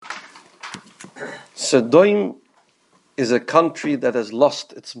Sodom is a country that has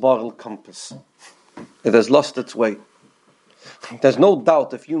lost its moral compass. It has lost its way. There's no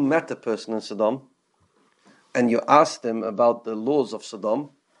doubt if you met a person in Sodom and you asked him about the laws of Sodom,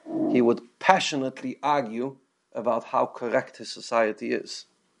 he would passionately argue about how correct his society is.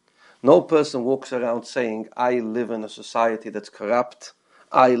 No person walks around saying, I live in a society that's corrupt,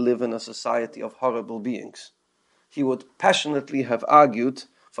 I live in a society of horrible beings. He would passionately have argued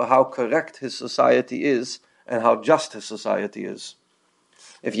for how correct his society is and how just his society is.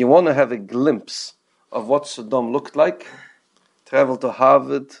 If you want to have a glimpse of what Sodom looked like, travel to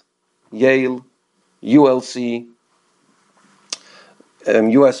Harvard, Yale, ULC,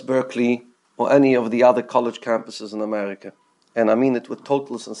 US Berkeley, or any of the other college campuses in America. And I mean it with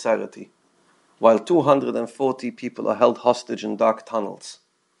total sincerity. While 240 people are held hostage in dark tunnels,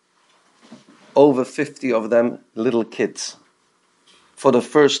 over 50 of them little kids, for the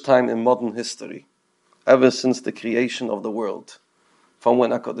first time in modern history, ever since the creation of the world. From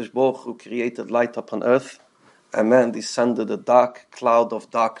when HaKadosh Baruch Hu created light upon earth, a man descended a dark cloud of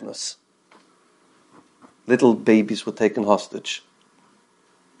darkness. Little babies were taken hostage.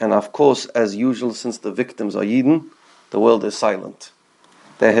 And of course, as usual, since the victims are Yidden, the world is silent.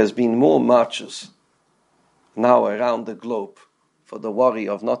 There has been more marches now around the globe for the worry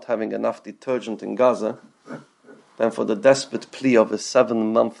of not having enough detergent in Gaza than for the desperate plea of a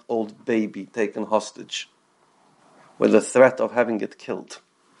 7-month-old baby taken hostage with the threat of having it killed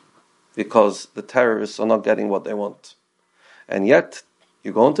because the terrorists are not getting what they want. And yet,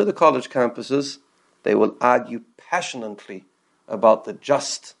 you go into the college campuses, they will argue passionately about the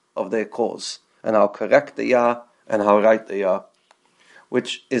just of their cause and how correct they are and how right they are,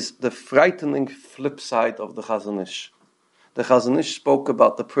 which is the frightening flip side of the Chazon Ish. The Chazon Ish spoke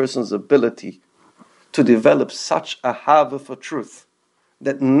about the person's ability to develop such a hava for truth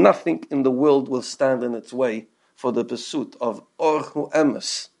that nothing in the world will stand in its way for the pursuit of Or Hu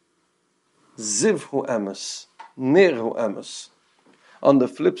Emes, Ziv Hu Emes, Ner Hu Emes. On the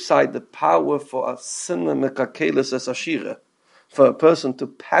flip side, the power for a sinner mekakeles es ashira, for a person to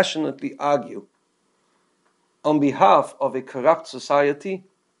passionately argue on behalf of a corrupt society,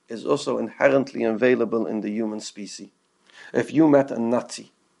 is also inherently available in the human species. If you met a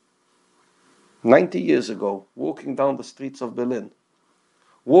Nazi 90 years ago, walking down the streets of Berlin,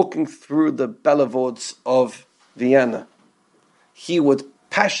 walking through the boulevards of Vienna, he would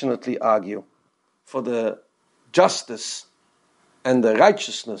passionately argue for the justice and the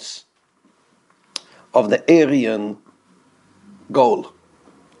righteousness of the Aryan goal,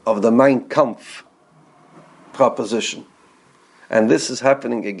 of the Mein Kampf proposition. And this is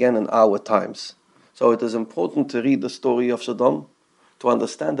happening again in our times. So it is important to read the story of Sodom to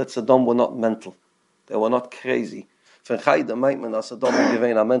understand that Sodom were not mental. They were not crazy. Sodom is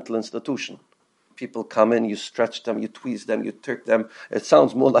a mental institution. People come in, you stretch them, you tweeze them, you turk them. It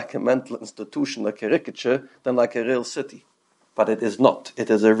sounds more like a mental institution, a caricature, than like a real city. But it is not. It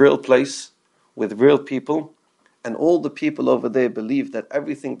is a real place with real people, and all the people over there believe that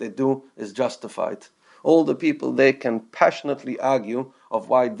everything they do is justified. All the people there can passionately argue of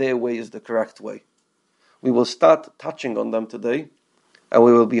why their way is the correct way. We will start touching on them today, and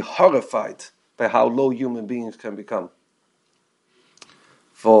we will be horrified by how low human beings can become.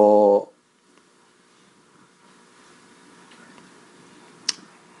 For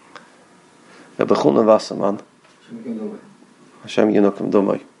Rebbe Chuna Wasserman, Hashem Yinukim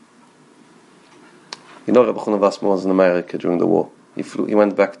Domai. You know, Rebbe Chuna Wasserman was in America during the war. He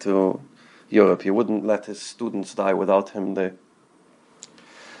went back to Europe. He wouldn't let his students die without him there.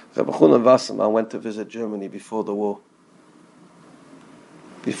 Rebbe Chuna Wasserman went to visit Germany before the war,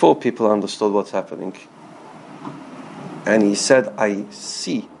 before people understood what's happening. And he said, I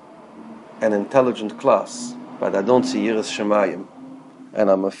see an intelligent class, but I don't see Yiras Shemayim, and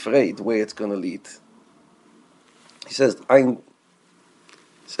I'm afraid where it's going to lead. He said, without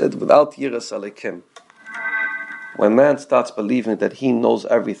Yiras Alekim, when man starts believing that he knows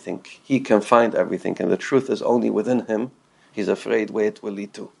everything, he can find everything, and the truth is only within him, he's afraid where it will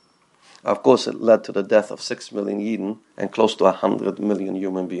lead to. Of course, it led to the death of 6 million Yidden and close to 100 million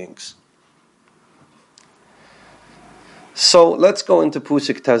human beings. So let's go into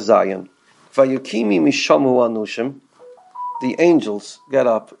Pusik Tazayan. Vayukimi mishamu anushim. The angels get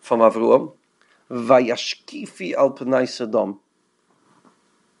up from Avruam. Vayashkifi al pnai Sodom.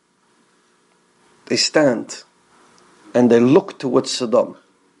 They stand and they look towards Sodom.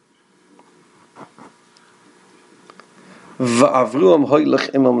 Va'avruam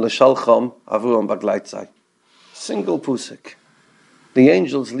hoylech imam leshalcham, Avruam baglaitzai. Single pusik. The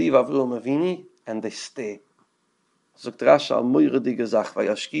angels leave Avruam Avini, and they stay. Zogt Rasha al moire die gezach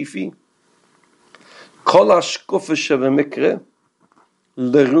vayashkifi. Kol hashkufa shebemikre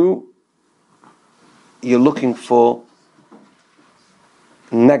leru, you're looking for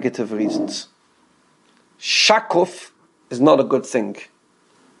negative reasons. Shakuf is not a good thing.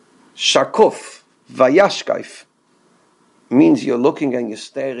 Shakuf, vayashkaif, means you're looking and you're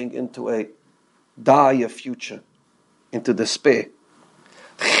staring into a dire future, into despair.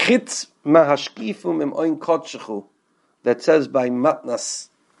 Chitz mahashkifum im oin kotshechu, that says by matnas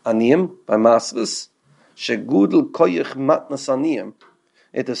aniyim, by masvus, shegudel koyach matnas aniyim,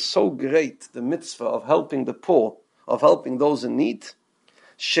 it is so great, the mitzvah of helping the poor, of helping those in need,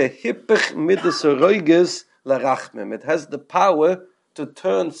 shehipich midas roiges larachmim, it has the power to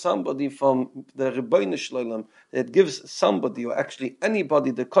turn somebody from the Rebbeinu Shloim. It gives somebody, or actually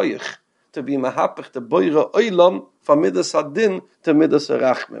anybody, the koyach to be mahapich, the boira oilam, from midas hadin to midas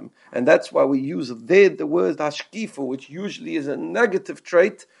rachmim. And that's why we use there the word hashkifu, which usually is a negative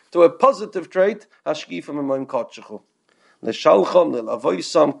trait, to a positive trait, hashkifu memoim kotchechu.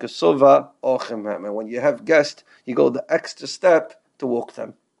 And when you have guests, you go the extra step to walk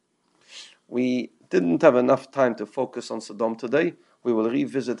them. We didn't have enough time to focus on Sodom today. We will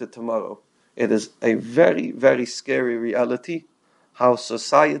revisit it tomorrow. It is a very, very scary reality how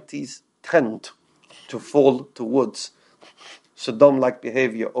societies tend to fall towards Sodom-like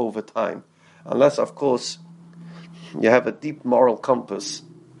behavior over time. Unless, of course, you have a deep moral compass.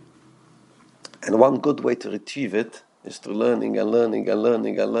 And one good way to retrieve it is through learning and learning and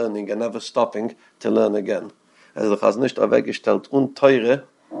learning and learning and never stopping to learn again. As the Chaz nicht weggestellt und teure,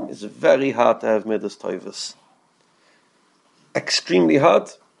 it's very hard to have midas teuvus. Extremely hard,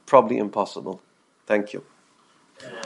 probably impossible. Thank you.